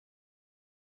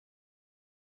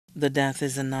The death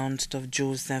is announced of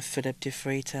Joseph Philip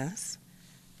Defreitas,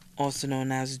 also known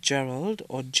as Gerald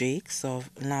or Jakes of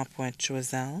La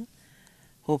Pointe-Choiseul,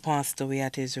 who passed away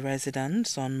at his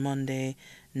residence on Monday,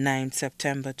 9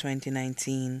 September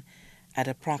 2019 at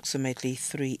approximately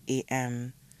 3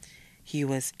 a.m. He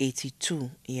was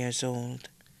 82 years old.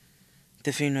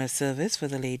 The funeral service for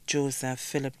the late Joseph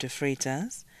Philip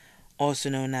Defreitas, also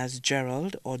known as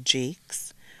Gerald or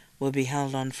Jakes, will be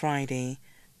held on Friday,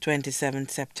 27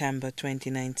 September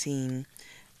 2019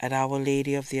 at Our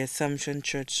Lady of the Assumption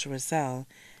Church, Roselle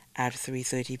at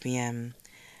 3:30 p.m.,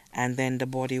 and then the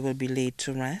body will be laid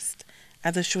to rest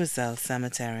at the Choiseul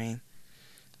Cemetery.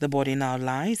 The body now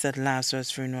lies at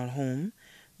Lazarus Funeral Home,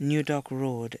 New Dock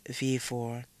Road, Vieux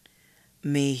Fort.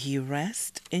 May he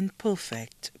rest in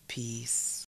perfect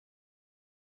peace.